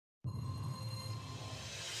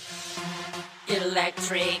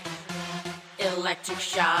electric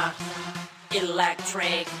shock,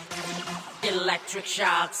 electric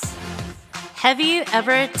shocks. Have you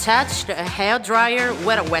ever touched a hairdryer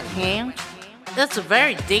with a wet hand? That's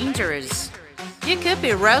very dangerous. You could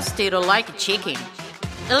be roasted like a chicken.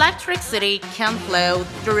 Electricity can flow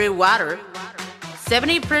through water.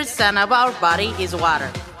 70% of our body is water.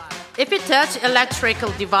 If you touch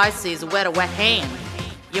electrical devices with a wet hand,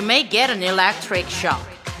 you may get an electric shock.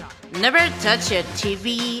 Never touch a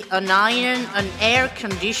TV, an iron, an air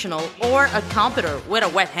conditioner, or a computer with a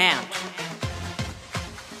wet hand.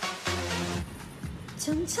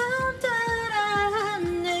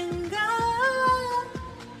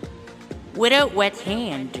 With a wet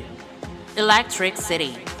hand.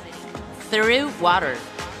 Electricity. Through water.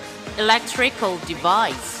 Electrical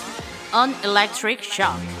device. An electric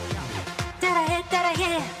shock.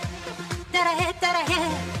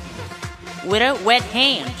 With a wet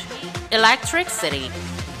hand. Electricity.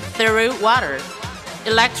 Through water.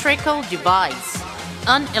 Electrical device.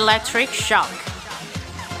 An electric shock.